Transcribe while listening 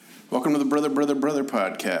Welcome to the Brother, Brother, Brother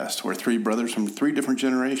podcast, where three brothers from three different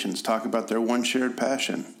generations talk about their one shared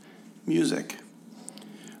passion, music.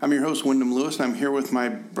 I'm your host, Wyndham Lewis, and I'm here with my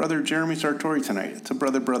brother, Jeremy Sartori, tonight. It's a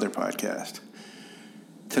Brother, Brother podcast.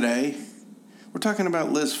 Today, we're talking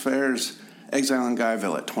about Liz Phair's Exile in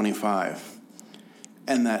Guyville at 25,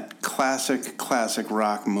 and that classic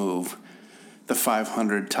rock move, the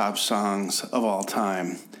 500 top songs of all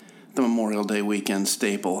time, the Memorial Day weekend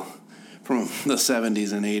staple from the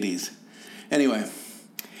 70s and 80s. Anyway,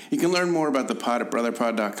 you can learn more about the pod at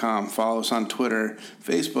brotherpod.com. Follow us on Twitter,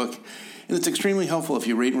 Facebook, and it's extremely helpful if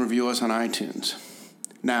you rate and review us on iTunes.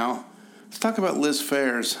 Now, let's talk about Liz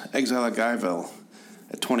Phair's Exile at Guyville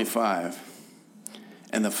at 25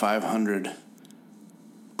 and the 500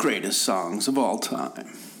 greatest songs of all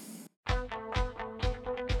time.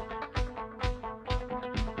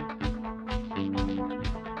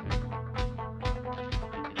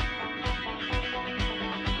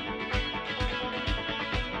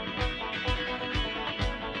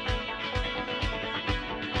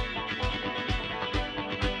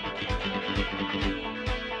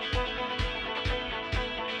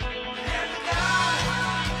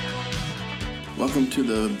 Welcome to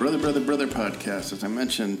the Brother, Brother, Brother podcast. As I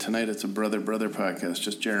mentioned, tonight it's a Brother, Brother podcast,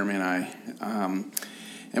 just Jeremy and I.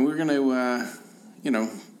 And we're going to,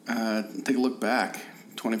 take a look back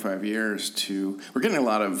 25 years to... We're getting a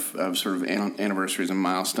lot of sort of anniversaries and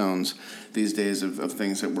milestones these days of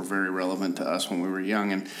things that were very relevant to us when we were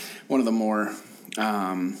young. And one of the more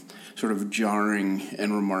sort of jarring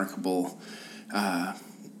and remarkable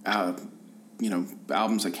albums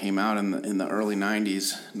that came out in the early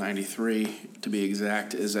 90s, 93 to be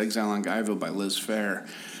exact, is Exile in Guyville by Liz Phair.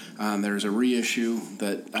 There's a reissue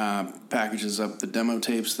that packages up the demo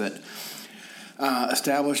tapes that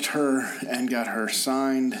established her and got her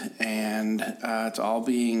signed, and it's all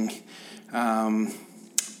being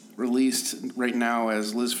released right now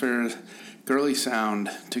as Liz Phair's Girly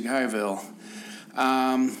Sound to Guyville.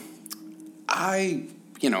 I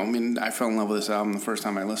fell in love with this album the first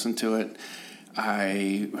time I listened to it.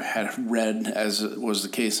 I had read, as was the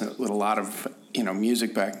case with a lot of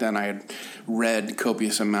music back then, I had read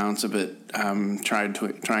copious amounts of it, trying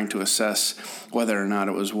to assess whether or not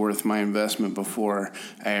it was worth my investment before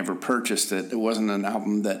I ever purchased it. It wasn't an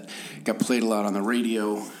album that got played a lot on the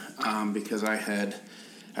radio because I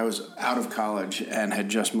was out of college and had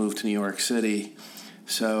just moved to New York City.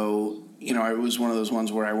 So, it was one of those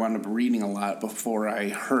ones where I wound up reading a lot before I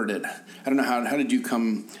heard it. I don't know, how did you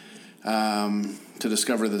come to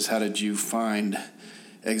discover this? How did you find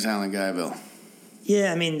Exile in Guyville?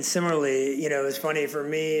 Yeah, similarly, it was funny for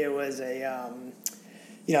me. It was I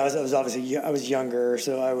was younger,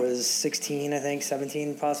 so I was 16, I think,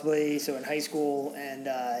 17 possibly, so in high school, and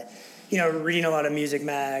reading a lot of music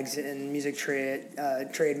mags and music trade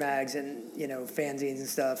mags and fanzines and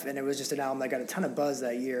stuff, and it was just an album that got a ton of buzz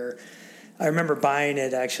that year. I remember buying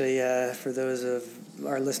it, actually, for those of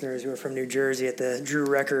our listeners who are from New Jersey, at the Drew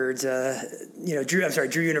Records,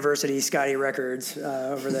 Drew University, Scotty Records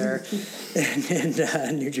over there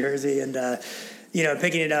in New Jersey, and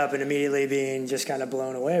picking it up and immediately being just kind of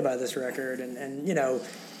blown away by this record, and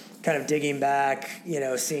kind of digging back,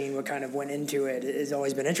 seeing what kind of went into it has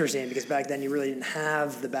always been interesting, because back then you really didn't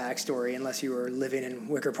have the backstory unless you were living in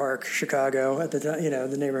Wicker Park, Chicago at the time,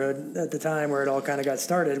 the neighborhood at the time where it all kind of got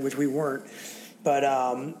started, which we weren't. But,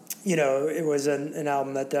 it was an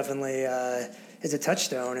album that definitely is a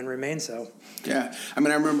touchstone and remains so. Yeah. I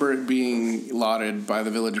remember it being lauded by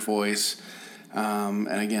the Village Voice. And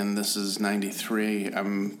again, this is 93.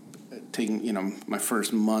 I'm taking, my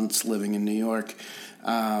first months living in New York.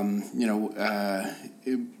 The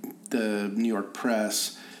New York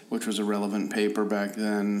Press, which was a relevant paper back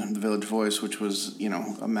then, the Village Voice, which was,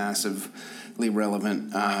 a massively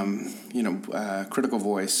relevant, critical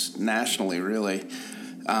voice nationally, really.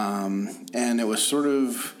 And it was sort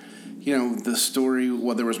of, the story,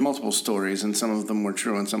 well, there was multiple stories, and some of them were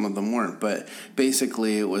true and some of them weren't, but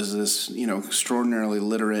basically it was this, extraordinarily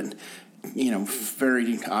literate,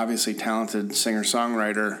 very obviously talented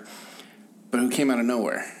singer-songwriter, but who came out of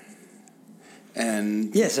nowhere.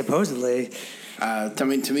 And yeah, supposedly. To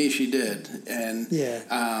me, she did. And, yeah.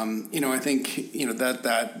 I think, that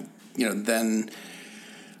then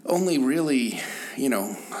only really,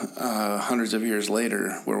 hundreds of years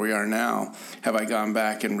later, where we are now, have I gone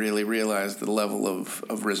back and really realized the level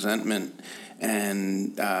of resentment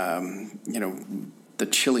and, the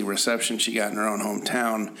chilly reception she got in her own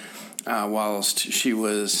hometown, whilst she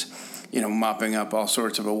was... mopping up all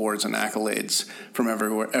sorts of awards and accolades from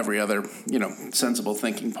every other, sensible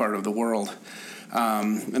thinking part of the world.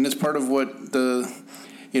 And it's part of what the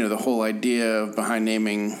whole idea behind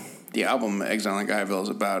naming the album Exile in Guyville is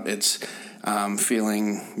about. It's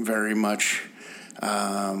feeling very much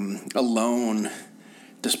alone,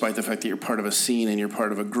 despite the fact that you're part of a scene and you're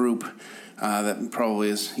part of a group that probably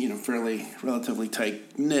is, fairly relatively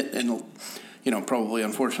tight knit and, probably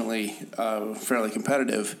unfortunately fairly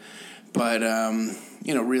competitive, but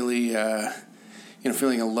really,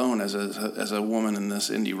 feeling alone as a woman in this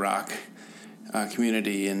indie rock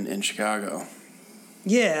community in Chicago.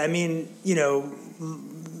 Yeah, I mean,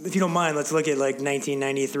 if you don't mind, let's look at like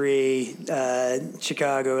 1993,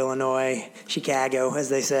 Chicago, as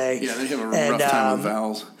they say. Yeah, they have a rough time with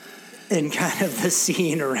vowels. And kind of the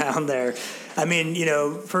scene around there. I mean,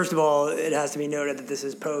 first of all, it has to be noted that this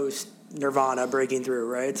is post Nirvana breaking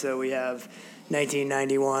through, right? So we have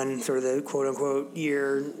 1991, sort of the quote-unquote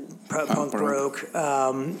year punk broke.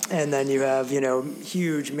 And then you have,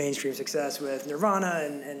 huge mainstream success with Nirvana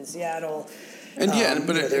and Seattle. And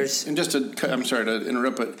I'm sorry to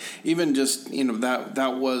interrupt, but even just,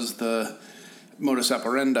 that was the modus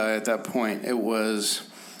operandi at that point. It was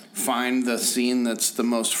find the scene that's the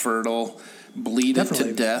most fertile, bleed Definitely.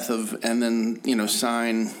 It to death and then,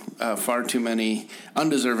 sign far too many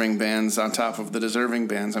undeserving bands on top of the deserving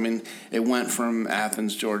bands. I mean, it went from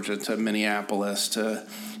Athens, Georgia to Minneapolis to,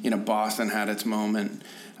 Boston had its moment.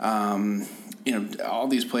 All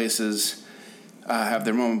these places have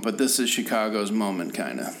their moment, but this is Chicago's moment,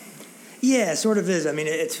 kind of. Yeah, it sort of is. I mean,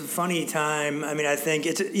 it's a funny time. I mean, I think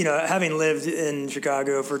it's, having lived in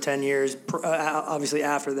Chicago for 10 years, obviously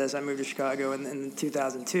after this, I moved to Chicago in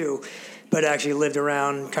 2002, but actually lived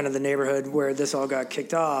around kind of the neighborhood where this all got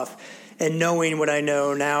kicked off. And knowing what I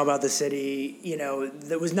know now about the city,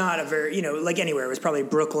 that was not a very, like anywhere, it was probably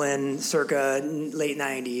Brooklyn circa late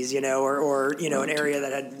 90s, or an area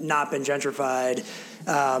that had not been gentrified,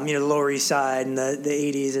 the Lower East Side in the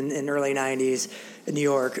 80s and early 90s in New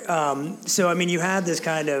York. So, I mean, you had this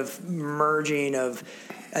kind of merging of,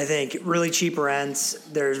 I think, really cheap rents.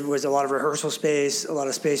 There was a lot of rehearsal space, a lot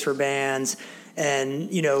of space for bands, and,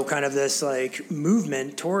 kind of this, like,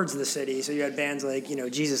 movement towards the city. So you had bands like,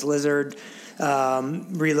 Jesus Lizard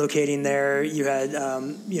relocating there. You had,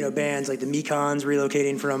 bands like the Mekons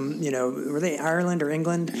relocating from, were they Ireland or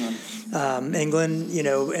England? England,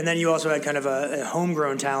 and then you also had kind of a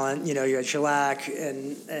homegrown talent. You had Shellac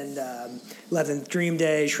and 11th Dream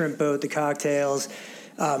Day, Shrimp Boat, The Cocktails,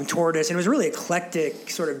 Tortoise, and it was a really eclectic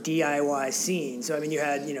sort of DIY scene. So, I mean, you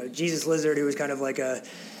had, Jesus Lizard, who was kind of like a,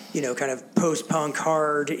 kind of post-punk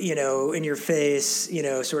hard, in your face,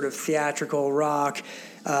 sort of theatrical rock.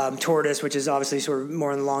 Tortoise, which is obviously sort of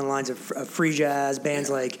more in the long lines of free jazz, bands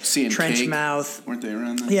like Trenchmouth. Weren't they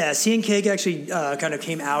around then? Yeah, Sea and Cake actually kind of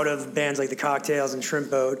came out of bands like the Cocktails and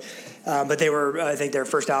Shrimp Boat, but they were, I think their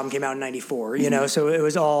first album came out in 94, so it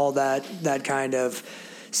was all that kind of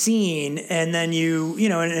scene. And then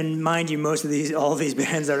and mind you, all of these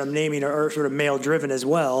bands that I'm naming are sort of male-driven as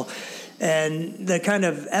well. And the kind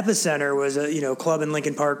of epicenter was a club in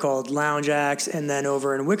Lincoln Park called Lounge Axe, and then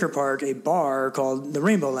over in Wicker Park, a bar called the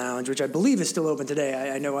Rainbow Lounge, which I believe is still open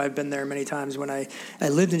today. I know I've been there many times when I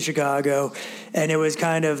lived in Chicago, and it was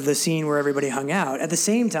kind of the scene where everybody hung out. At the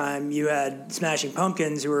same time, you had Smashing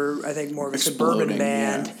Pumpkins, who were, I think, more of a suburban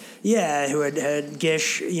band. Yeah, who had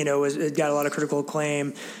Gish, had got a lot of critical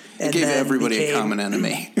acclaim. It gave everybody a common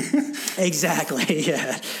enemy. Exactly,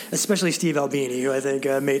 yeah. Especially Steve Albini, who I think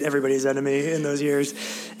made everybody's enemy in those years.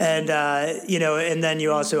 And, and then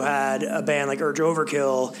you also had a band like Urge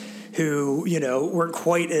Overkill, who, weren't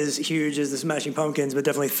quite as huge as the Smashing Pumpkins, but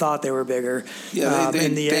definitely thought they were bigger. Yeah,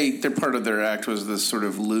 their part of their act was this sort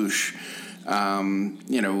of louche,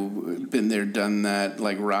 been there, done that,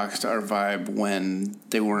 like rock star vibe when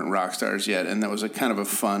they weren't rock stars yet, and that was a kind of a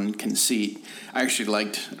fun conceit. I actually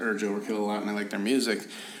liked Urge Overkill a lot, and I liked their music.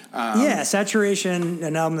 Saturation,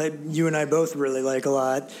 an album that you and I both really like a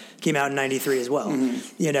lot, came out in '93 as well.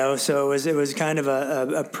 Mm-hmm. So it was kind of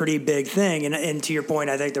a pretty big thing. And to your point,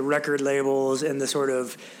 I think the record labels and the sort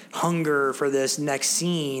of hunger for this next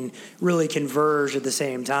scene really converged at the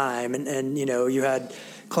same time. And you had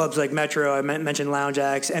clubs like Metro, I mentioned Lounge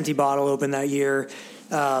Axe, Empty Bottle opened that year.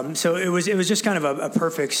 So it was just kind of a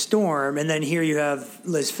perfect storm. And then here you have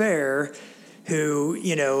Liz Phair,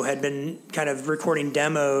 who, had been kind of recording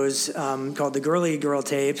demos called the Girly Girl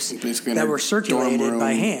tapes that were circulated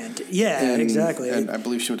by hand. Yeah, exactly. And I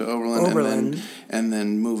believe she went to Oberlin. And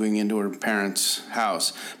then moving into her parents'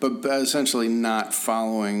 house. But essentially not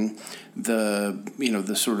following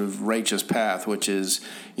the sort of righteous path, which is,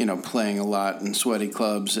 playing a lot in sweaty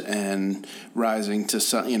clubs and rising to,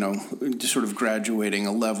 just sort of graduating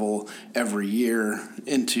a level every year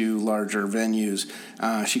into larger venues.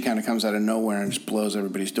 She kind of comes out of nowhere and just blows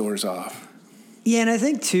everybody's doors off. Yeah, and I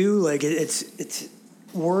think too, like it's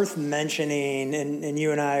worth mentioning, and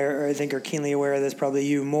you and I I think are keenly aware of this. Probably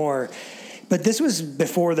you more. But this was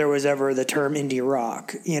before there was ever the term indie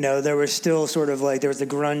rock. You know, there was still sort of like, there was the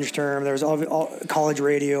grunge term, there was all college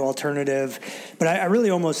radio, alternative. But I really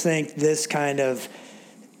almost think this kind of,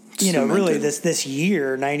 you know, really this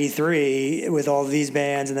year, 93, with all these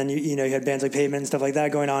bands, and then, you had bands like Pavement and stuff like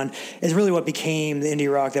that going on, is really what became the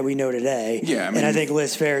indie rock that we know today. Yeah, and I think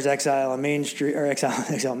Liz Phair's Exile on Main Street, or Exile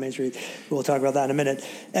on Main Street, we'll talk about that in a minute,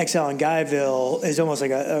 Exile on Guyville is almost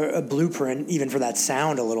like a blueprint even for that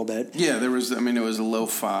sound a little bit. Yeah, it was a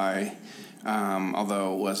lo-fi,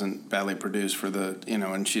 although it wasn't badly produced for the,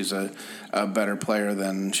 and she's a better player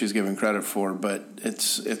than she's given credit for, but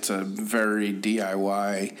it's a very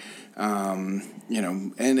DIY,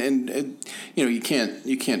 you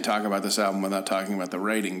can't talk about this album without talking about the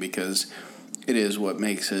writing, because it is what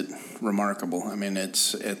makes it remarkable. I mean,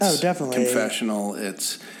 it's definitely confessional.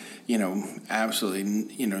 It's,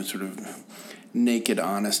 absolutely, sort of naked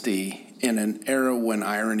honesty in an era when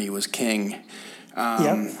irony was king.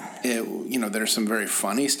 There's some very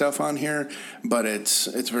funny stuff on here, but it's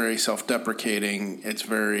very self-deprecating. It's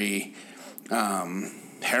very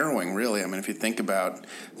harrowing, really. I mean, if you think about,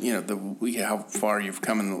 how far you've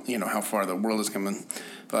come and, how far the world has come in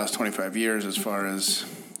the last 25 years as far as,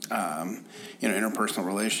 interpersonal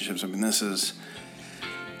relationships. I mean, this is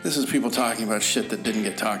people talking about shit that didn't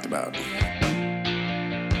get talked about.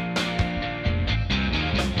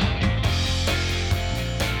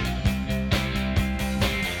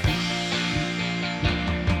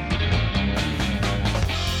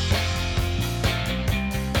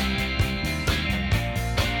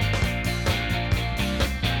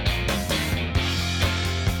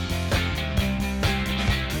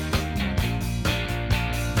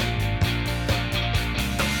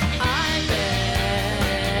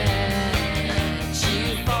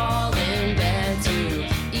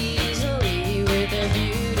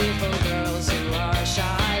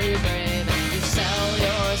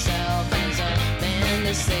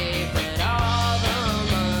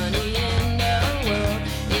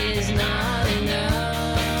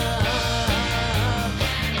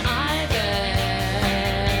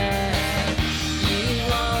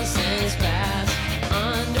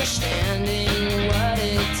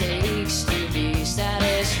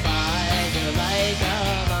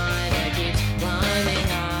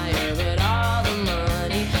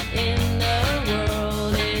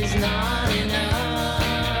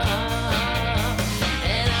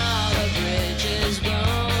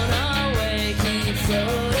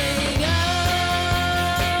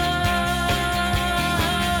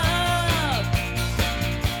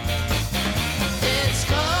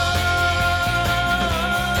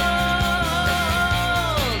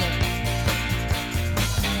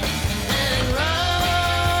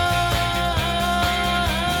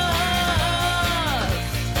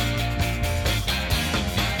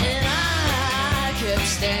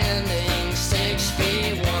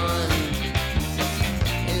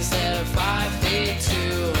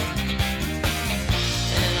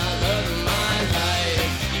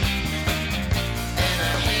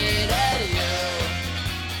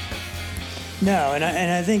 No, and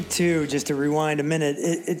I think, too, just to rewind a minute,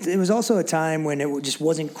 it was also a time when it just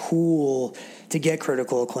wasn't cool to get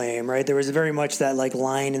critical acclaim, right? There was very much that, like,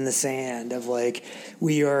 line in the sand of, like,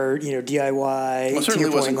 we are, DIY. Well, it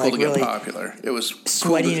certainly wasn't cool to get popular. It was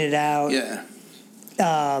sweating it out. Yeah.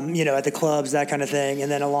 At the clubs, that kind of thing.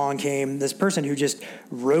 And then along came this person who just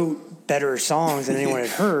wrote better songs than anyone had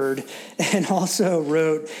heard, and also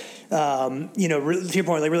wrote... to your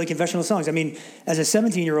point, like really confessional songs. I mean, as a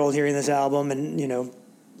 17-year-old hearing this album, and I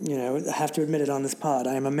have to admit it on this pod,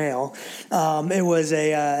 I am a male. It was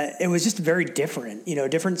just very different,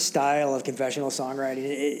 different style of confessional songwriting.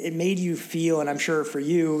 It made you feel, and I'm sure for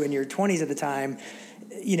you in your 20s at the time,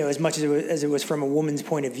 as much as it was from a woman's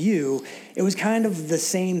point of view, it was kind of the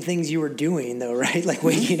same things you were doing, though, right? Like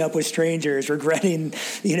waking up with strangers, regretting,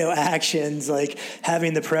 actions, like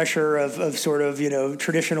having the pressure of sort of,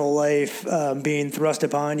 traditional life being thrust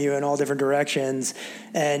upon you in all different directions,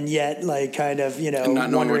 and yet, like, kind of, and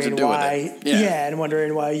not knowing what to do why, with it. And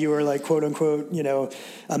wondering why you were, like, quote unquote,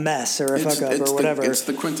 a mess or a fuck up or whatever. It's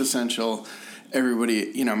the quintessential.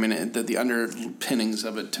 Everybody, the underpinnings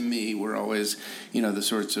of it to me were always, the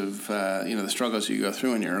sorts of, the struggles you go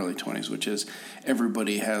through in your early 20s, which is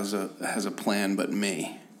everybody has a plan but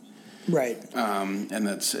me. Right. And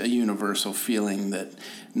that's a universal feeling that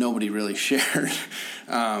nobody really shared.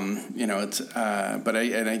 But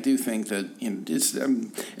I do think that, it's,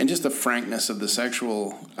 and just the frankness of the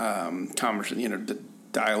sexual conversation,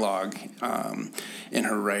 dialogue in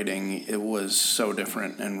her writing. It was so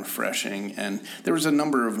different and refreshing. And there was a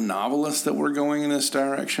number of novelists that were going in this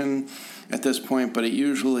direction at this point, but it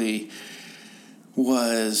usually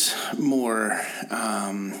was more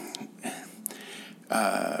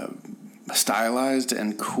stylized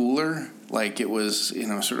and cooler. Like it was,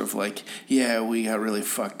 sort of like, yeah, we got really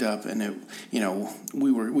fucked up, and it,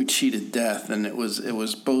 we cheated death, and it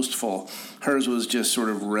was boastful. Hers was just sort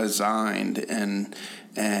of resigned, and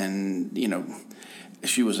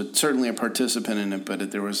she was certainly a participant in it, but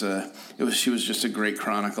she was just a great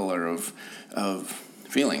chronicler of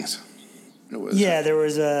feelings. There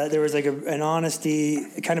was like an honesty,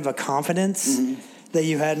 kind of a confidence that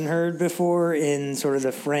you hadn't heard before in sort of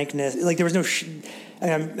the frankness. Like there was no,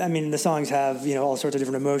 I mean, the songs have, all sorts of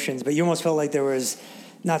different emotions, but you almost felt like there was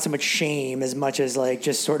not so much shame as much as like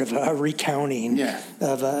just sort of a recounting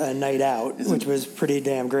of a night out, which was pretty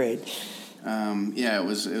damn great. It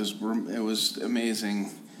was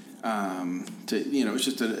amazing. It was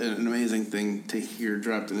just an amazing thing to hear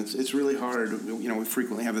dropped, and it's really hard. We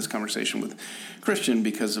frequently have this conversation with Christian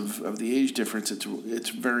because of the age difference. It's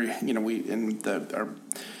very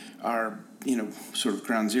our sort of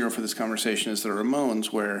ground zero for this conversation is the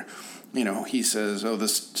Ramones, where he says, "Oh,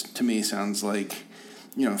 this to me sounds like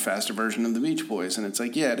a faster version of the Beach Boys," and it's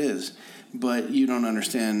like, yeah, it is. But you don't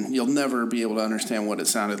understand. You'll never be able to understand what it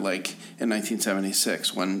sounded like in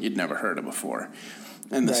 1976 when you'd never heard it before.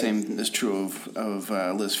 And the same is true of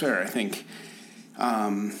Liz Phair. I think,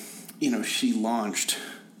 she launched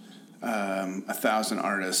 1,000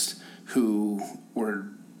 artists who were,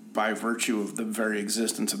 by virtue of the very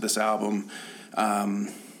existence of this album,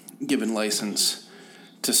 given license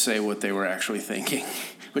to say what they were actually thinking.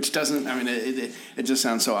 Which doesn't, it just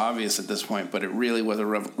sounds so obvious at this point, but it really was a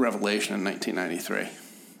revelation in 1993.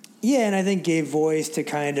 Yeah, and I think gave voice to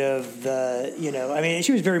kind of the,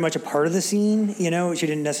 she was very much a part of the scene, She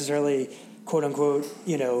didn't necessarily, quote unquote,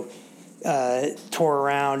 tour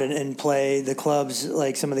around and play the clubs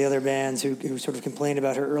like some of the other bands who sort of complained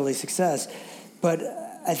about her early success. But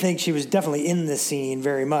I think she was definitely in the scene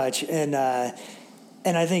very much. And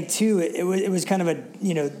I think too, it was kind of a,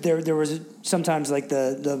 there was sometimes like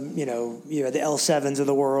the L7s of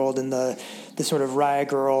the world and the sort of Riot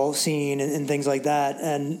Girl scene and things like that.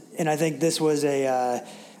 And I think this was a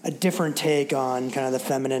different take on kind of the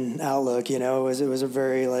feminine outlook. It was a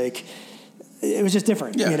very like, it was just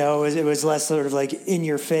different. Yeah. It was less sort of like in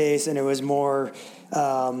your face, and it was more,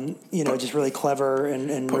 just really clever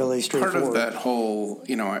and really straightforward. Part of that whole,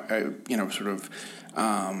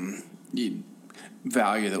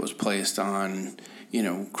 value that was placed on,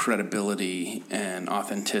 credibility and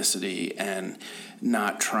authenticity and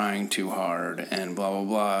not trying too hard and blah,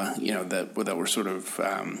 blah, blah, that were sort of,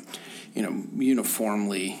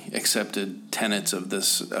 uniformly accepted tenets of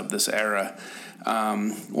this era.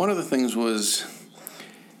 One of the things was,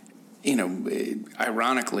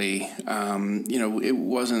 ironically, it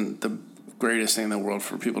wasn't the greatest thing in the world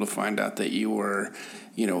for people to find out that you were,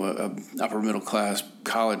 a upper middle class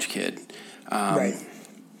college kid. Right.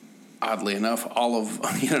 Oddly enough, all of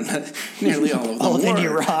nearly all of them all of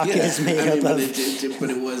indie rock is made up of. But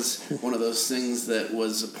it was one of those things that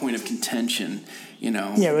was a point of contention,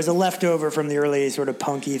 Yeah, it was a leftover from the early sort of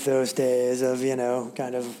punk ethos days of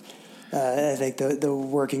kind of I think the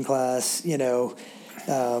working class, up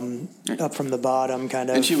from the bottom kind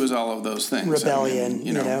of. And she was all of those things. Rebellion,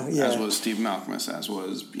 as was Steve Malkmus, as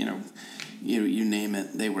was you name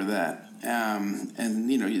it, they were that.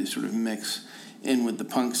 And you sort of mix in with the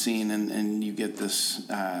punk scene, and you get this,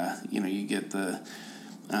 you get the,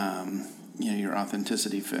 your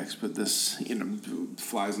authenticity fix. But this,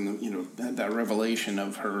 flies in the, that revelation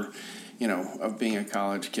of her, of being a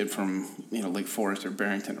college kid from, Lake Forest or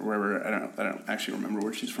Barrington or wherever. I don't actually remember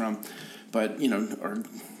where she's from, but or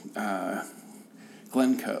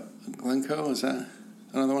Glencoe, is that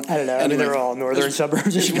another one? I don't know. Anyway, they're all northern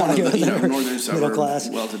suburbs of Chicago. Northern suburbs, middle class,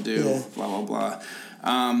 well-to-do, blah, blah, blah.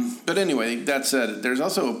 But anyway, that said, there's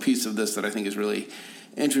also a piece of this that I think is really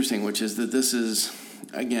interesting, which is that this is,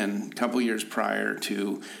 again, a couple years prior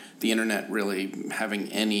to the internet really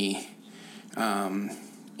having any,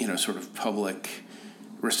 sort of public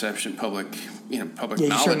reception, public knowledge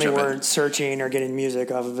you certainly of weren't searching or getting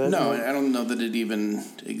music off of it. No, I don't know that it even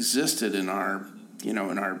existed in our,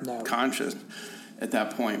 conscious at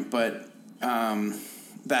that point. But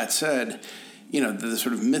that said, the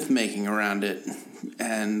sort of myth making around it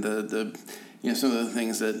and the some of the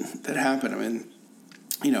things that happen. I mean,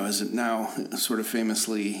 as it now sort of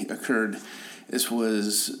famously occurred, this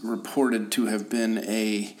was reported to have been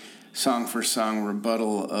a song-for-song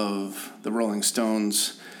rebuttal of the Rolling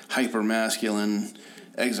Stones' hyper-masculine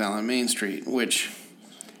Exile on Main Street, which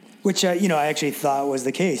I actually thought was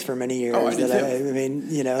the case for many years. Oh, I did too. I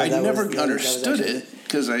mean, I never understood it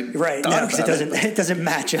because because it doesn't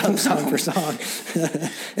match up song for song.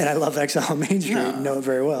 And I love Exile on Main Street and know it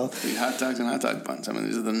very well. Hot dogs and hot dog buns. I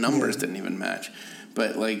mean, the numbers didn't even match.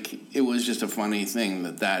 But, like, it was just a funny thing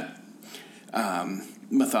that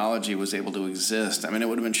mythology was able to exist. I mean, it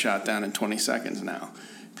would have been shot down in 20 seconds now.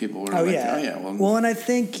 People were well, and I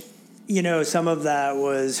think, some of that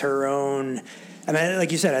was her own. I mean,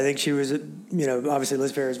 like you said, I think she was, obviously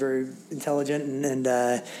Liz Phair is very intelligent and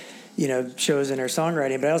shows in her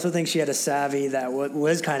songwriting, but I also think she had a savvy that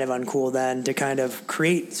was kind of uncool then to kind of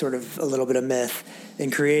create sort of a little bit of myth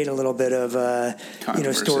and create a little bit of,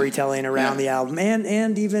 storytelling around the album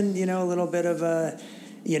and even, a little bit of,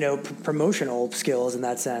 promotional skills in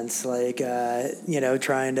that sense, like,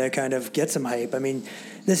 trying to kind of get some hype. I mean,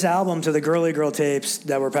 this album, so the Girly Girl tapes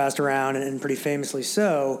that were passed around and pretty famously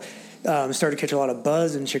so, started to catch a lot of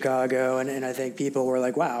buzz in Chicago, and I think people were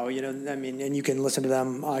like, wow, and you can listen to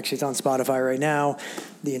them. Actually, it's on Spotify right now,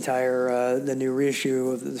 the entire, the new reissue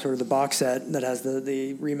of the box set that has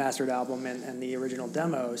the remastered album and the original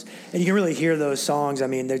demos. And you can really hear those songs. I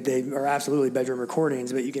mean, they are absolutely bedroom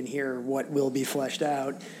recordings, but you can hear what will be fleshed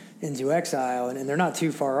out into Exile, and they're not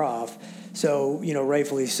too far off. So,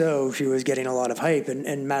 rightfully so, she was getting a lot of hype.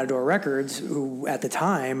 And Matador Records, who at the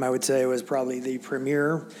time, I would say, was probably the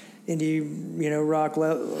premier indie, rock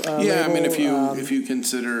label. I mean, if you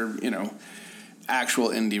consider, actual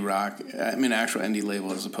indie rock, actual indie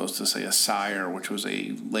label as opposed to, say, a Sire, which was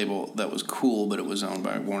a label that was cool, but it was owned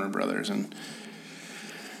by Warner Brothers.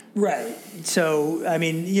 Right. So, I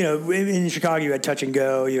mean, in Chicago you had Touch and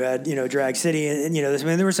Go, you had, Drag City, and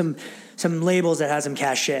there were some labels that had some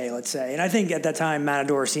cachet, let's say. And I think at that time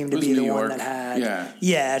Matador seemed to be the one that had,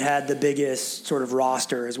 it had the biggest sort of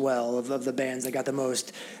roster as well of the bands that got the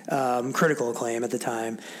most critical acclaim at the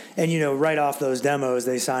time. And, right off those demos,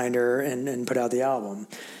 they signed her and put out the album.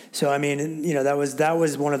 So, I mean, that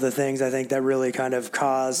was one of the things I think that really kind of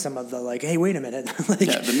caused some of the, like, hey, wait a minute.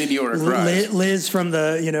 The meteoric rise. Liz from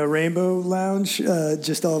the, Rainbow Lounge,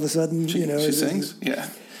 just all of a sudden, she sings? Yeah.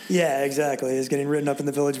 Yeah, exactly. Is getting written up in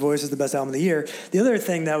the Village Voice as the best album of the year. The other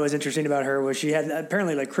thing that was interesting about her was she had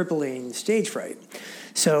apparently crippling stage fright.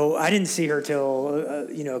 So I didn't see her till,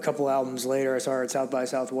 a couple albums later. I saw her at South by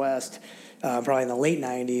Southwest, probably in the late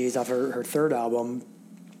 90s off her third album.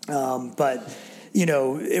 But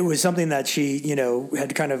it was something that she,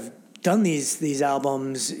 had kind of done these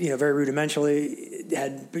albums, very rudimentarily,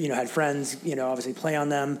 had friends, obviously play on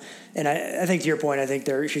them. And I think to your point, I think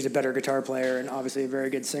she's a better guitar player and obviously a very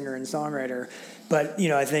good singer and songwriter. But,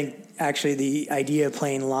 I think actually the idea of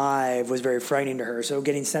playing live was very frightening to her. So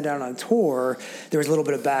getting sent out on tour, there was a little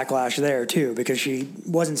bit of backlash there too, because she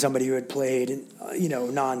wasn't somebody who had played,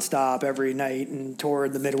 nonstop every night and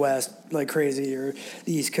toured the Midwest like crazy or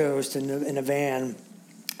the East Coast in a van.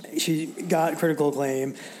 She got critical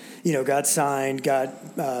acclaim, got signed,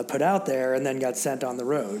 got put out there, and then got sent on the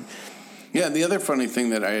road. Yeah, the other funny thing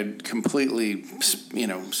that I had completely,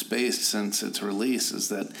 spaced since its release is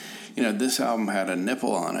that, this album had a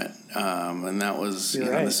nipple on it, and that was,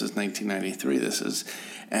 this is 1993.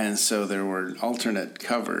 And so there were alternate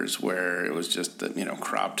covers where it was just,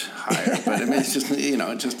 cropped higher. But I mean, it's just,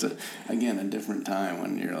 again, a different time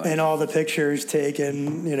when you're like. And all the pictures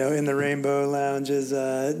taken, in the Rainbow Lounge's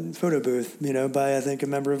photo booth, by, I think, a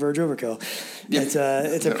member of Verge Overkill. Yeah.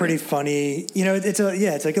 It's a pretty funny,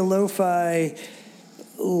 it's like a lo-fi,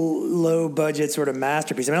 low budget sort of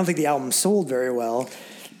masterpiece. I mean, I don't think the album sold very well,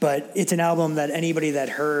 but it's an album that anybody that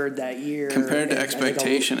heard that year. Compared to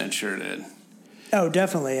expectation, it sure did. Oh,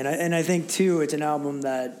 definitely. And I think, too, it's an album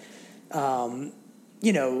that, I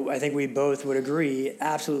think we both would agree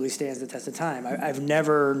absolutely stands the test of time. I've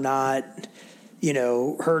never not,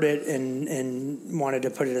 heard it and wanted to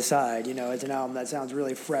put it aside. It's an album that sounds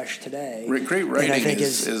really fresh today. Great writing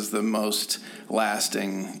is the most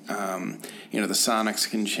lasting. The sonics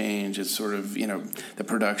can change. It's sort of, the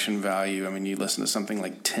production value. I mean, you listen to something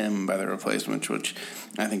like Tim by The Replacements, which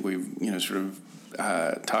I think we've, sort of,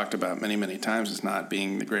 talked about many times as not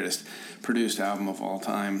being the greatest produced album of all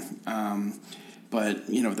time. But,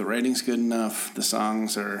 the writing's good enough, the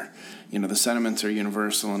songs are, the sentiments are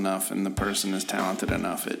universal enough, and the person is talented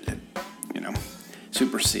enough, it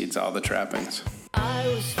supersedes all the trappings. I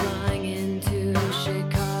was flying into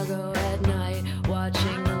Chicago at night,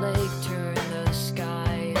 watching the lake turn the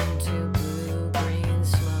sky into blue-green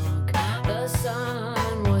smoke. The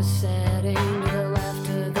sun was setting to the left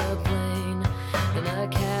of the plane, and the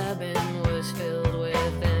cabin was filled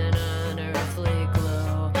with an unearthly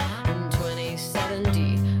glow. In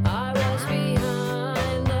 2070, I was behind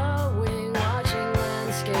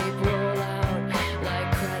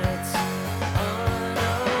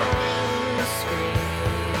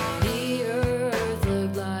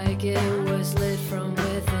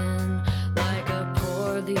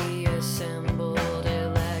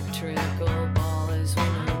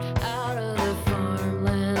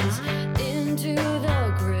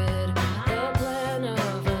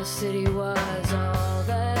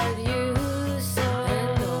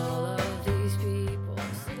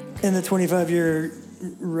and the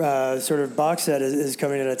 25-year sort of box set is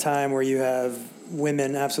coming at a time where you have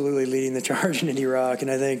women absolutely leading the charge in indie rock, and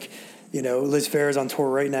I think, Liz Phair is on tour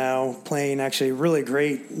right now, playing actually really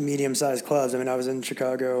great medium-sized clubs. I mean, I was in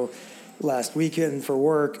Chicago last weekend for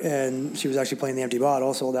work, and she was actually playing the Empty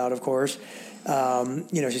Bottle, sold out, of course.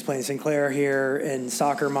 She's playing Sinclair here, and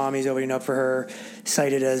Soccer Mommy's opening up for her,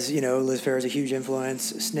 cited as, Liz Phair is a huge influence.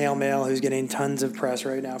 Snail Mail, who's getting tons of press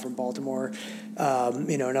right now from Baltimore,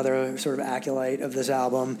 another sort of acolyte of this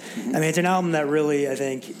album. Mm-hmm. I mean, it's an album that really, I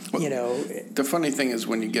think, The funny thing is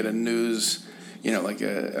when you get a news, like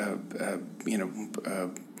a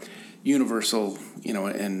universal,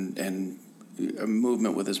 and a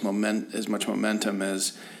movement with as much momentum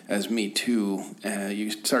as Me Too,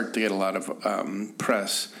 you start to get a lot of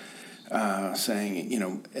press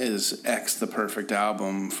saying, is X the perfect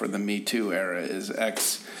album for the Me Too era? Is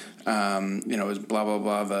X, is blah blah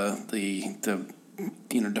blah the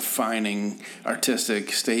defining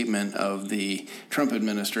artistic statement of the Trump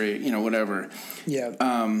administration? Whatever. Yeah.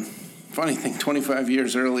 Funny thing, 25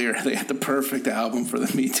 years earlier, they had the perfect album for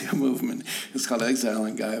the Me Too movement. It's called Exile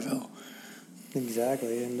in Guyville.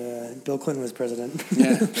 Exactly, and Bill Clinton was president.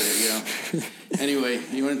 Yeah, there you go. Anyway,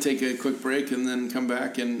 you want to take a quick break and then come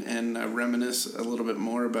back and reminisce a little bit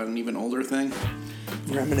more about an even older thing?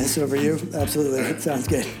 Reminisce over you? Absolutely, it sounds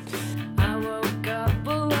good. I woke up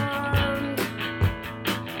alone.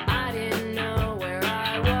 I didn't know where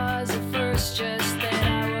I was at first, just that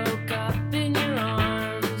I woke up in your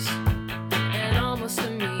arms. And almost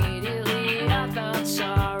immediately I felt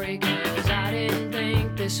sorry, 'cause I didn't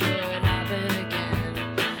think this would happen again.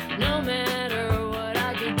 No matter what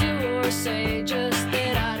I could do or say, just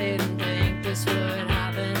that I didn't think this would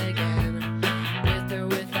happen again. With or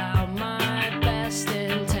without my best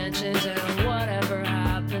intentions, and whatever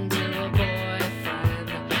happened to a boyfriend,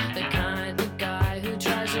 the kind of guy who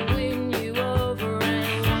tries to win you over.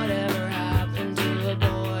 And whatever happened to a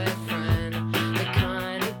boyfriend, the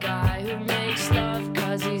kind of guy who makes love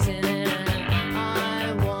 'cause he's in it. And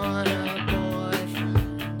I want a boyfriend.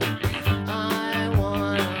 I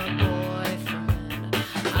want a boyfriend.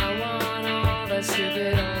 I want all the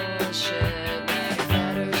stupid old shit, like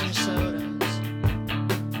letters and sodas.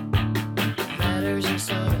 Letters and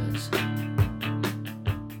sodas.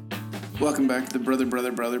 Welcome back to the Brother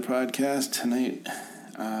podcast. Tonight,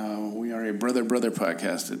 we are a brother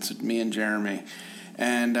podcast. It's me and Jeremy.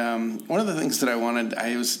 And one of the things that I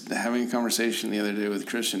was having a conversation the other day with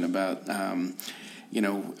Christian about,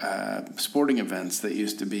 sporting events that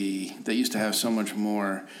used to have so much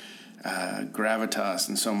more gravitas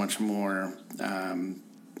and so much more,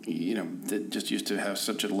 that just used to have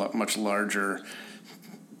such a much larger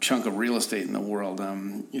chunk of real estate in the world.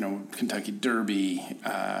 Kentucky Derby.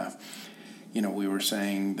 We were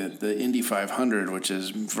saying that the Indy 500, which is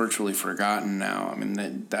virtually forgotten now. I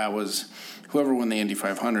mean, that was whoever won the Indy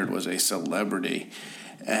 500 was a celebrity,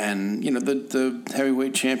 and the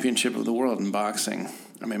heavyweight championship of the world in boxing.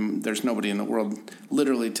 I mean, there's nobody in the world,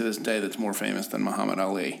 literally to this day, that's more famous than Muhammad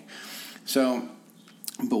Ali. So,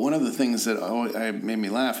 but one of the things that made me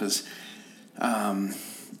laugh is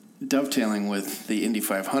dovetailing with the Indy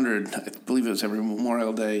 500. I believe it was every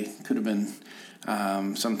Memorial Day. Could have been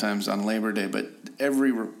sometimes on Labor Day, but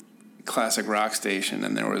every classic rock station,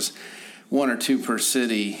 and there was one or two per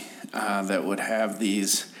city that would have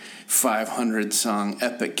these 500-song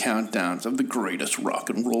epic countdowns of the greatest rock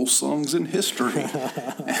and roll songs in history.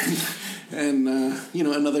 and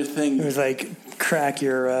another thing. It was like crack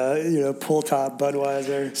your pull top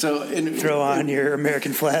Budweiser. So throw on your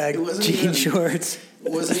American flag jean shorts.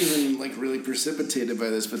 It wasn't even like really precipitated by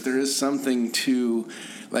this, but there is something to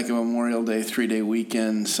like a Memorial Day 3-day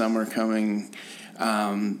weekend, summer coming,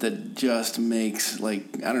 that just makes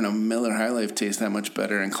Miller High Life taste that much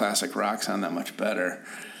better and classic rock sound that much better.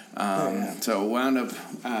 So wound up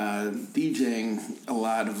DJing a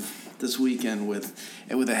lot of this weekend with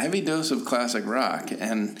a heavy dose of classic rock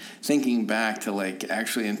and thinking back to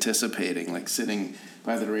actually anticipating, sitting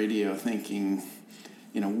by the radio thinking,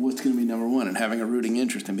 what's going to be number one, and having a rooting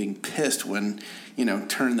interest and being pissed when,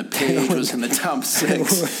 Turn the Page was in the top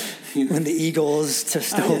 6. When the Eagles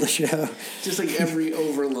stole the show. Just every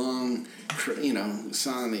overlong,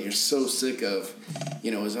 song that you're so sick of,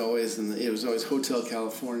 it was always Hotel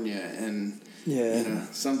California and,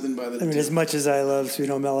 something by the... as much as I love Sweet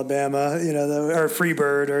Home Alabama, or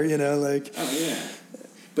Freebird, or, Oh, yeah.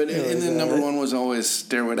 But and then number one was always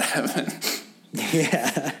Stairway to Heaven.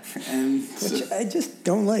 Yeah. And which I just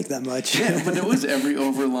don't like that much. Yeah, but it was every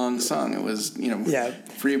overlong song. It was,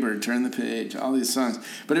 Freebird, Turn the Page, all these songs.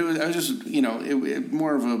 But I was just,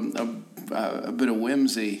 more of a bit of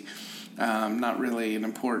whimsy not really an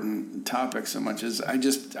important topic so much as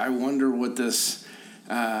I wonder what this,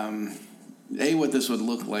 A, what this would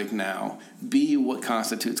look like now, B, what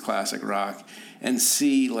constitutes classic rock, and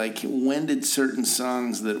C, like, when did certain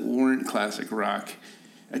songs that weren't classic rock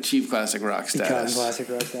achieve classic rock status? Become classic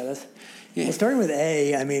rock status. Yeah. Well, starting with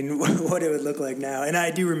A, I mean, what it would look like now, and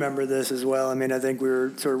I do remember this as well. I mean, I think we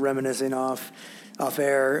were sort of reminiscing off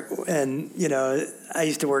air, and I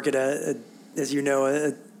used to work at a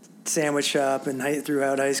sandwich shop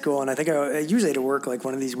throughout high school, and I think I usually had to work like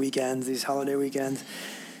one of these weekends, these holiday weekends.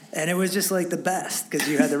 And it was just like the best because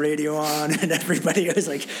you had the radio on and everybody was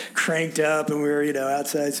like cranked up, and we were,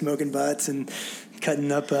 outside smoking butts and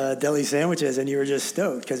cutting up deli sandwiches, and you were just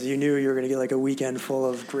stoked because you knew you were going to get like a weekend full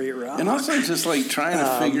of great rock. And also just like trying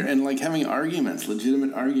to figure and like having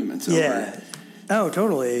legitimate arguments over it. Oh,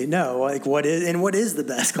 totally. No, like what is the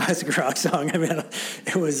best classic rock song? I mean,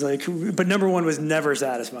 it was like, but number one was never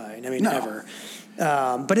satisfying. I mean, never.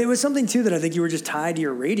 But it was something too that I think you were just tied to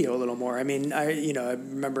your radio a little more. I mean, I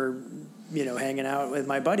remember, hanging out with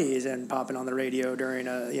my buddies and popping on the radio during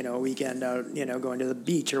a weekend out, going to the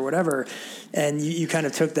beach or whatever. And you kind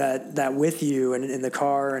of took that with you and in the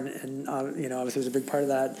car and obviously was a big part of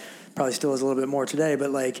that. Probably still is a little bit more today,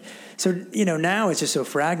 but like, so, now it's just so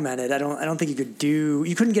fragmented. I don't think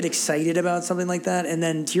you couldn't get excited about something like that. And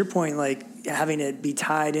then to your point, like having it be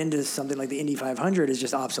tied into something like the Indy 500 is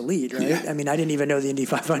just obsolete, right? Yeah. I mean, I didn't even know the Indy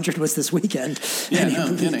 500 was this weekend. Yeah,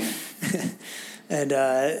 no kidding. And,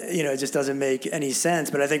 it just doesn't make any sense.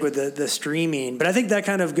 But I think with the streaming, but I think that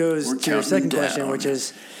kind of goes to your second question, which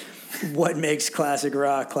is what makes classic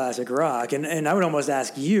rock. And I would almost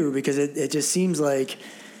ask you, because it just seems like,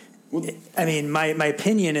 I mean, my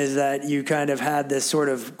opinion is that you kind of had this sort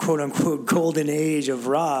of quote unquote golden age of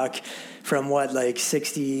rock from like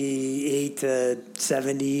 68 to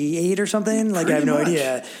 78 or something. Like, I have no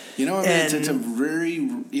idea. It's a very,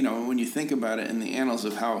 when you think about it in the annals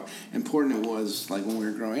of how important it was, like when we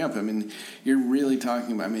were growing up, I mean, you're really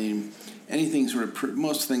talking about, anything sort of,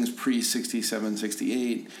 most things pre-67,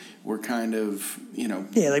 68 were kind of,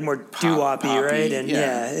 like more doo-woppy, right? And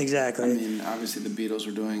yeah, exactly. I mean, obviously the Beatles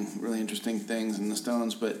were doing really interesting things, and the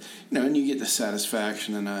Stones, but, and you get the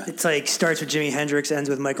satisfaction and it's like starts with Jimi Hendrix, ends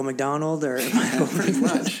with Michael McDonald, or Michael pretty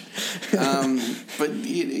much. But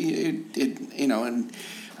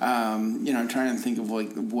I'm trying to think of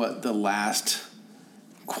like what the last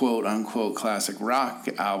quote unquote classic rock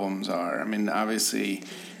albums are. I mean, obviously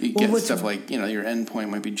you get stuff like, your endpoint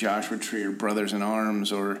might be Joshua Tree or Brothers in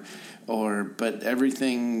Arms or but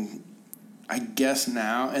everything, I guess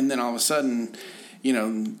now, and then all of a sudden,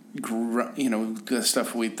 the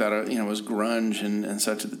stuff we thought was grunge and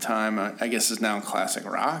such at the time, I guess is now classic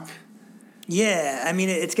rock. Yeah, I mean,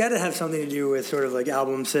 it's got to have something to do with sort of like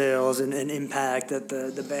album sales and impact that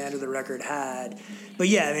the band or the record had. But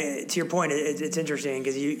yeah, I mean, to your point, it's interesting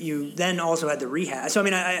because you then also had the rehash. So I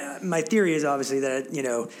mean, my theory is obviously that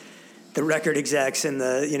the record execs and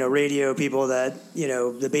the radio people that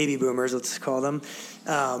the baby boomers, let's call them,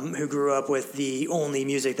 who grew up with the only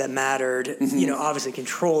music that mattered, obviously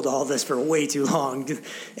controlled all this for way too long.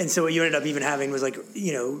 And so what you ended up even having was like,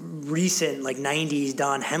 recent like 90s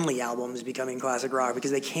Don Henley albums becoming classic rock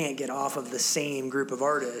because they can't get off of the same group of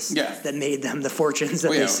artists that made them the fortunes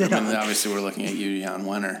that they sit on. Obviously we're looking at you, Jan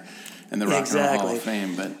Wenner, and the Rock and Roll Hall of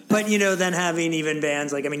Fame, but then having even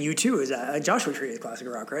bands like, I mean, U2 is Joshua Tree is classic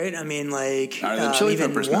rock, right? I mean, like are the Chili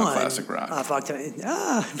Peppers now classic rock? Are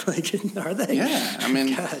they? Yeah, I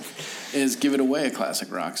mean, is "Give It Away" a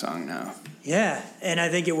classic rock song now? Yeah, and I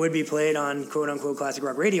think it would be played on quote unquote classic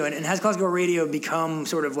rock radio, and has classic rock radio become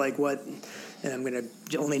sort of like what? And I'm going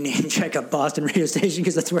to only name check a Boston radio station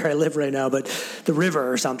because that's where I live right now, but The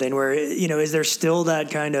River or something where, is there still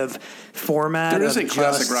that kind of format? There is a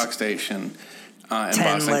classic rock station in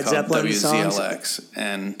Boston Led called Zeppelin WZLX. Songs?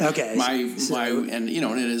 And okay. And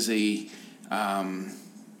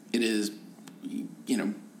it is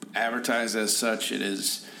advertised as such. It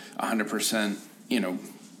is 100%,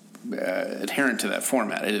 adherent to that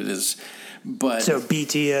format. It is. But so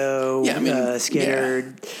BTO, Skinner.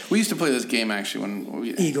 Yeah. We used to play this game actually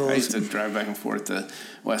when Eagles. I used to drive back and forth to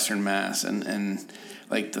Western Mass and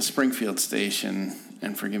like the Springfield station,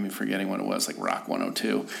 and forgive me for forgetting what it was, like Rock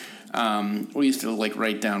 102. We used to like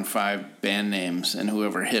write down 5 band names, and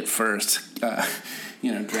whoever hit first, drag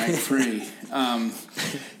free.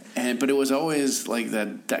 But it was always like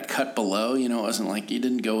that cut below. It wasn't like you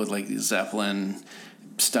didn't go with like Zeppelin,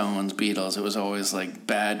 Stones, Beatles. It was always like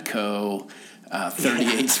Bad Co,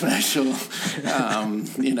 38 Special,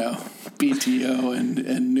 BTO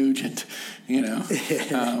and Nugent,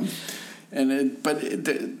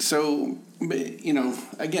 So But,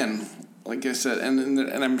 again, like I said,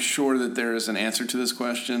 and I'm sure that there is an answer to this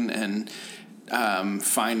question, and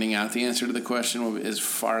finding out the answer to the question is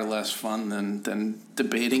far less fun than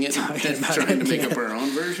debating it and trying to make up our own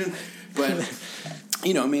version. But,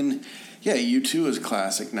 U2 is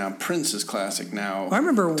classic now. Prince is classic now. I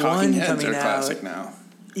remember Talking one Heads coming are out. classic now.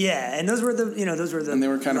 Yeah, and those were the. And they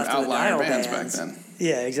were kind of outlier bands back then.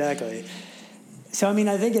 Yeah, exactly. So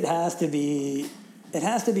I think it has to be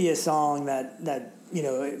a song that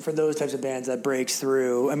for those types of bands that breaks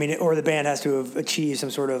through. Or the band has to have achieved some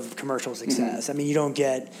sort of commercial success. Mm-hmm. You don't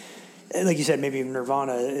get, like you said, maybe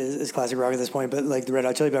Nirvana is classic rock at this point, but like the Red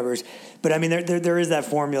Hot Chili Peppers. But there is that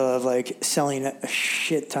formula of like selling a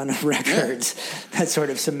shit ton of records that sort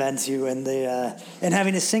of cements you and and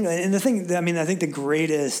having a single. And the thing, I think the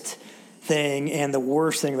greatest thing and the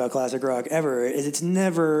worst thing about classic rock ever is it's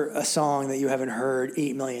never a song that you haven't heard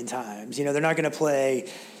 8 million times. They're not going to play.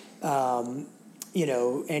 And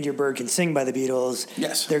Your Bird Can Sing by the Beatles.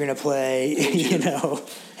 Yes. They're going to play,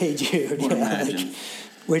 Hey Jude.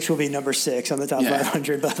 Which will be number 6 on the top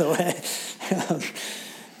 500, by the way.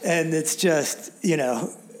 And it's just,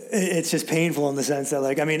 it's just painful in the sense that,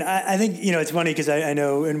 I think, it's funny because I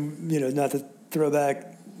know, and, not to throw back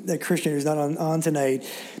that Christian who's not on tonight,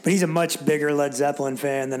 but he's a much bigger Led Zeppelin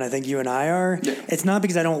fan than I think you and I are. Yeah. It's not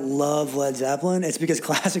because I don't love Led Zeppelin. It's because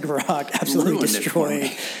classic rock absolutely destroyed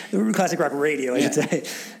classic rock radio. I should say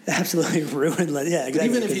absolutely ruined. Yeah, exactly. But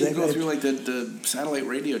even if you go through like the satellite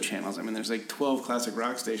radio channels, there's like 12 classic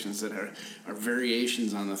rock stations that are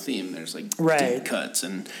variations on the theme. There's like deep cuts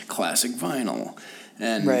and classic vinyl.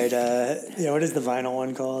 And what is the vinyl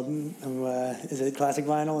one called? Is it classic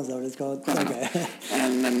vinyl? Is that what it's called? Okay.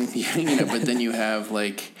 And then, but then you have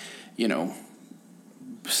 70s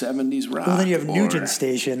rock. Well, then you have Nugent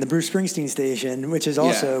Station, the Bruce Springsteen station, which is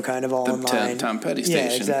also kind of all in line. Tom Petty station.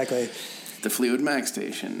 Yeah, exactly. The Fleetwood Mac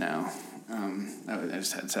station now. I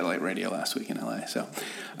just had satellite radio last week in LA. So,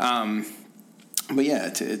 but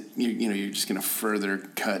yeah, you're just going to further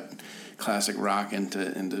cut classic rock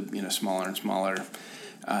into smaller and smaller.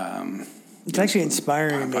 It's actually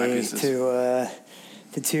inspiring me to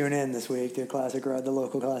tune in this week to classic rock, the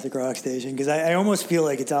local classic rock station, because I almost feel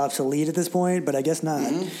like it's obsolete at this point, but I guess not.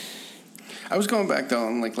 Mm-hmm. I was going back though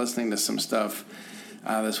and listening to some stuff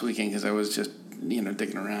this weekend because I was just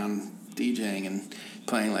digging around DJing and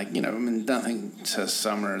playing nothing says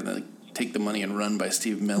summer like Take the Money and Run by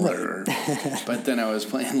Steve Miller. Right. But then I was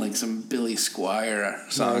playing some Billy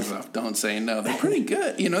Squier songs off Don't Say No. They're pretty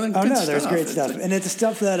good. They're good stuff. There's great stuff. And it's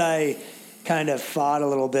stuff that I kind of fought a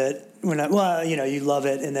little bit when you love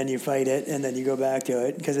it and then you fight it and then you go back to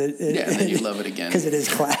it because and then you love it again. Because it is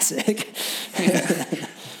classic. Yeah.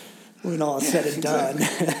 When all is said and done.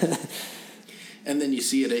 And then you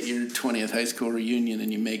see it at your 20th high school reunion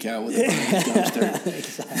and you make out with the dumpster.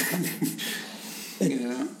 Exactly.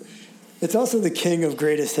 It's also the king of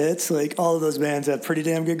greatest hits. Like all of those bands have pretty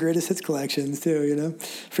damn good greatest hits collections too.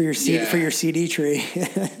 For your CD tree.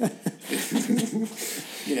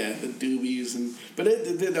 Yeah, the Doobies but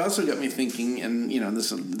it also got me thinking, and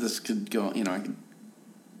this could go. I could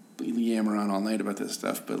yammer on all night about this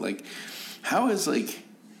stuff, but how is the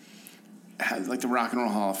Rock and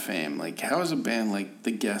Roll Hall of Fame? How is a band like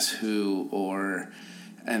the Guess Who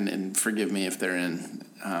and forgive me if they're in.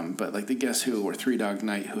 But the Guess Who or Three Dog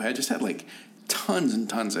Night, who had tons and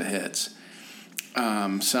tons of hits,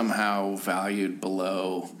 somehow valued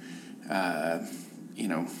below,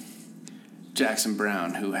 Jackson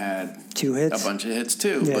Browne, who had 2 hits, a bunch of hits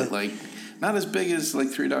too, but not as big as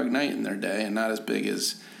Three Dog Night in their day, and not as big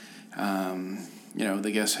as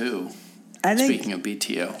the Guess Who. Speaking of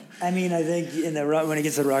BTO, I think when it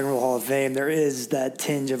gets to the Rock and Roll Hall of Fame, there is that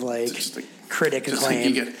tinge of critic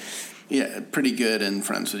acclaim. Pretty good and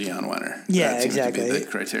friends with Jan Wenner. Yeah, that exactly. To be the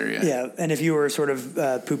criteria. Yeah, and if you were sort of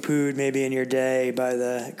poo-pooed maybe in your day by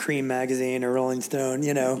the Cream magazine or Rolling Stone,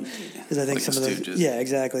 because I think some of those. Stooges. Yeah,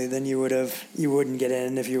 exactly. Then you wouldn't get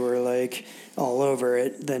in if you were all over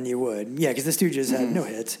it. Then you would. Yeah, because the Stooges had no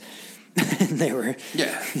hits. They were.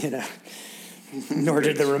 Yeah. Nor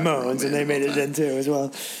did the Ramones, and they made it in too as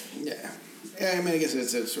well. Yeah. Yeah, I guess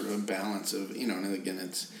it's a sort of a balance of and again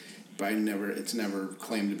it's. It's never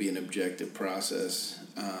claimed to be an objective process,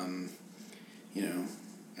 but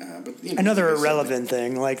another irrelevant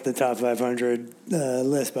thing, like the top 500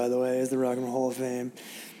 list, by the way, is the Rock and Roll Hall of Fame.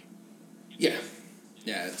 Yeah,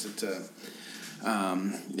 it's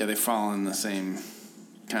they fall in the same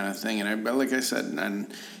kind of thing, and like I said,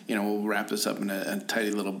 and we'll wrap this up in a tidy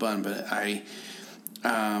little bun, but I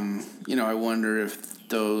wonder if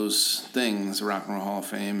those things, the Rock and Roll Hall of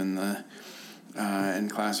Fame and the in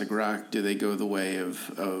classic rock, do they go the way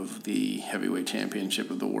of the heavyweight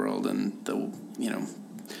championship of the world and the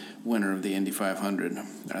winner of the Indy 500?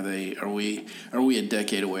 Are we a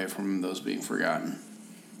decade away from those being forgotten?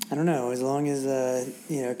 I don't know. As long as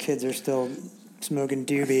kids are still smoking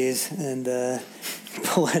doobies and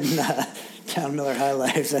pulling Count Miller High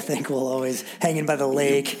Lifes, I think we'll always hanging by the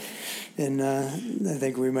lake, and I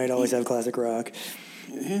think we might always have classic rock.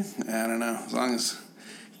 Yeah, I don't know. As long as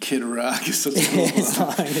Kid Rock is such a cool as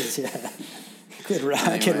long as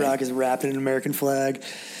Kid Rock is rapping an American flag,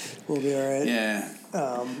 we'll be all right. Yeah.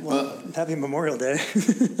 Well, happy Memorial Day.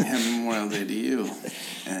 Happy Memorial Day to you.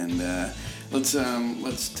 And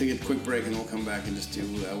let's take a quick break, and we'll come back and just do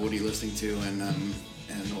what are you listening to,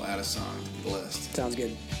 and we'll add a song to the list. Sounds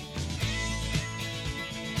good.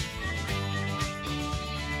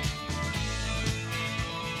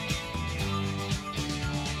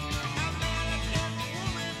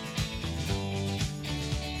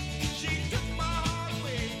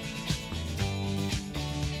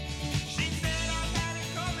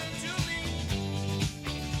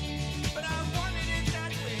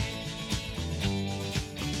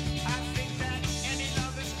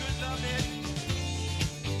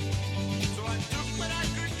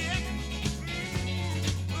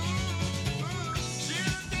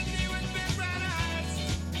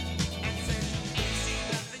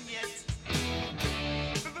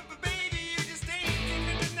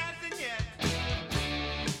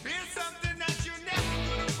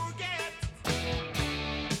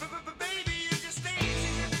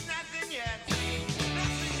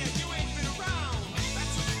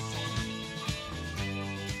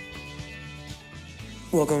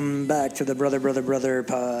 Welcome back to the Brother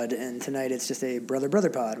pod, and tonight it's just a Brother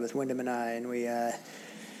pod with Wyndham and I, and we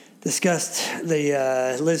discussed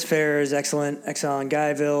the Liz Phair's excellent Exile in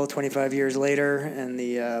Guyville 25 years later, and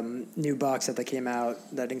the new box set that came out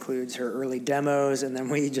that includes her early demos, and then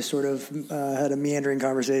we just sort of had a meandering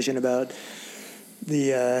conversation about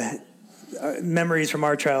the memories from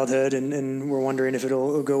our childhood, and we're wondering if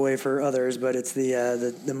it'll go away for others, but it's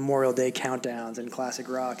the Memorial Day countdowns and classic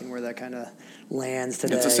rock and where that kind of lands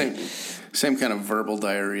today. It's the same kind of verbal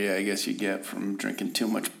diarrhea, I guess, you get from drinking too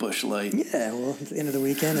much Busch Light. Yeah, well, it's the end of the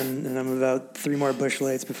weekend, and I'm about 3 more Busch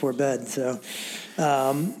Lights before bed, so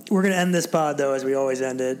we're going to end this pod, though, as we always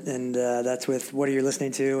end it, and that's with what are you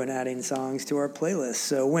listening to and adding songs to our playlist.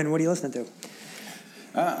 So, Wynn, what are you listening to?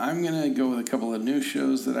 I'm going to go with a couple of new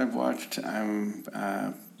shows that I've watched. I'm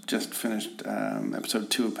just finished episode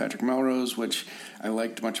 2 of Patrick Melrose, which I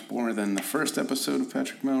liked much more than the first episode of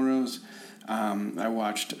Patrick Melrose. I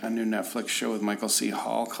watched a new Netflix show with Michael C.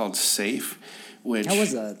 Hall called Safe, which... How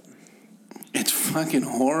was that? It's fucking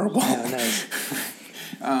horrible. Oh, nice.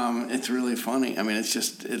 It's really funny. I mean, it's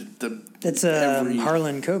just... It's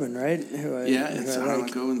Harlan Coben, right? It's a Harlan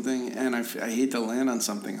Coben thing, and I hate to land on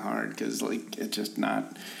something hard, because, like, it's just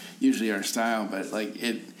not usually our style, but, like,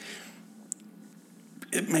 it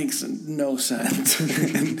makes no sense.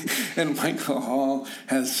 and Michael Hall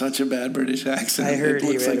has such a bad British accent. I heard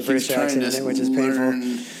he had a British accent in it, which is painful.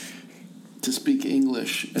 To speak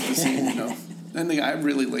English at the same, And I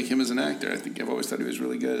really like him as an actor. I think I've always thought he was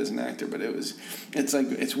really good as an actor, but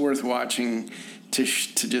it's worth watching to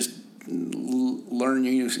just learn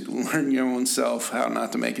your own self how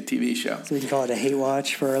not to make a TV show. So we can call it a hate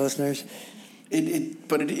watch for our listeners.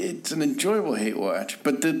 It's an enjoyable hate watch.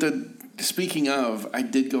 But speaking of, I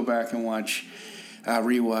did go back and rewatch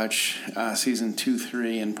season 2,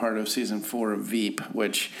 3, and part of season 4 of Veep,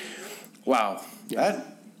 which, wow,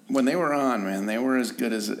 when they were on, man, they were as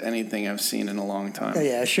good as anything I've seen in a long time. Oh,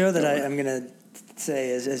 yeah, a show that I'm going to say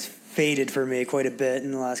has faded for me quite a bit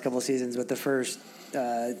in the last couple of seasons, but the first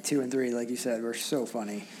 2 and 3, like you said, were so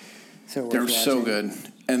funny. They're so good,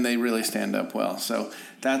 and they really stand up well. So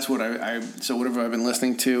that's what so what have I been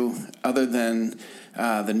listening to other than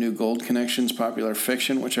the new Gold Connections Popular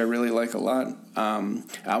Fiction, which I really like a lot.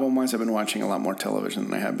 Album-wise, I've been watching a lot more television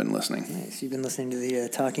than I have been listening. Nice. You've been listening to the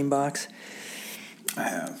Talking Box? I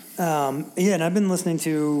have. And I've been listening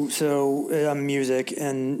to music,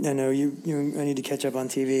 and I know I need to catch up on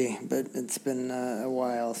TV, but it's been a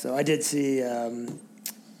while. So I did see,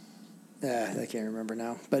 I can't remember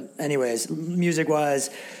now. But anyways,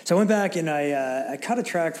 music-wise, so I went back and I caught a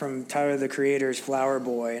track from Tyler, the Creator's Flower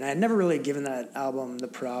Boy, and I had never really given that album the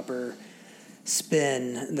proper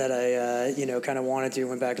spin that I kind of wanted to.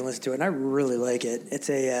 Went back and listened to it, and I really like it. It's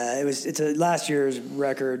a last year's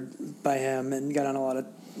record by him, and got on a lot of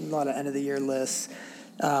end of the year lists.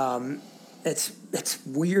 it's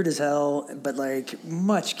weird as hell, but like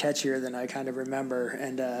much catchier than I kind of remember,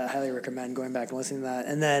 and I highly recommend going back and listening to that.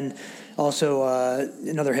 And then also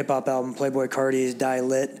another hip hop album, Playboi Carti's Die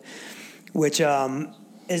Lit, which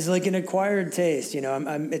is like an acquired taste. You know,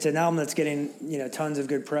 it's an album that's getting, you know, tons of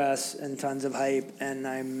good press and tons of hype, and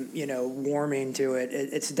I'm, you know, warming to it.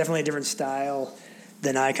 It's definitely a different style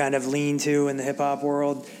than I kind of lean to in the hip hop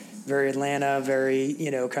world. Very Atlanta, very,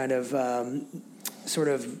 you know, kind of sort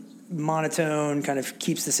of monotone, kind of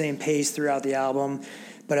keeps the same pace throughout the album.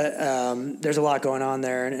 But there's a lot going on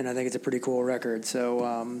there, and I think it's a pretty cool record.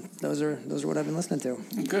 So those are what I've been listening to.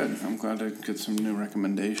 Good. I'm glad to get some new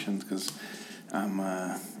recommendations because I'm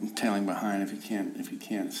tailing behind. If you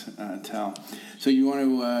can't tell, so you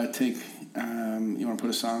want to take you want to put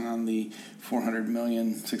a song on the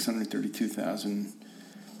 400,632,003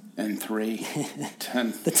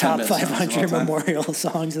 the top 500 Memorial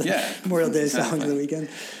songs, Memorial Day songs of the weekend.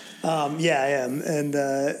 Yeah, I am, and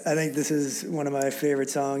I think this is one of my favorite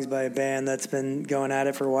songs by a band that's been going at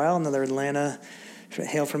it for a while. Another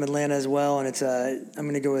hail from Atlanta as well, and it's I'm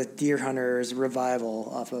going to go with Deer Hunter's Revival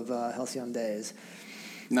off of Halcyon Days.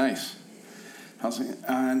 Nice.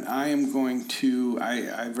 And I am going to.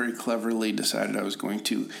 I very cleverly decided I was going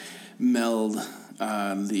to meld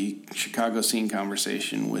the Chicago scene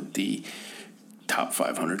conversation with the top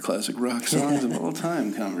 500 classic rock songs of all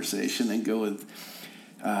time conversation, and go with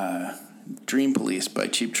Dream Police by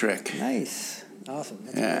Cheap Trick. Nice. Awesome.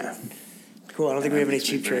 That's yeah. Great. Cool. I don't think we have any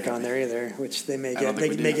Cheap Trick on there either, which they may get.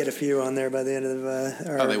 They may get a few on there by the end of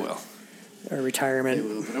our. They will. Our retirement. They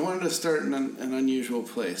will. But I wanted to start in an unusual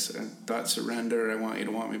place. I thought Surrender, I Want You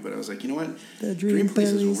to Want Me, but I was like, you know what? The Dream Police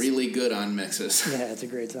is really good on mixes. Yeah, it's a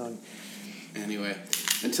great song. Anyway,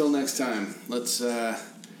 until next time, let's.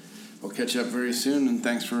 We'll catch up very soon, and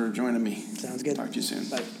thanks for joining me. Sounds good. Talk to you soon.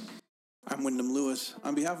 Bye. I'm Wyndham Lewis.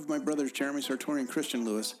 On behalf of my brothers Jeremy Sartori and Christian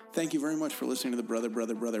Lewis, thank you very much for listening to the Brother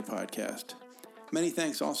podcast. Many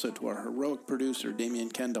thanks also to our heroic producer, Damian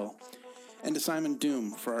Kendall, and to Simon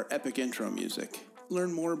Doom for our epic intro music.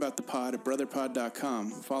 Learn more about the pod at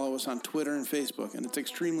brotherpod.com. Follow us on Twitter and Facebook, and it's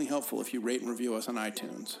extremely helpful if you rate and review us on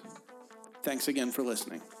iTunes. Thanks again for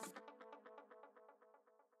listening.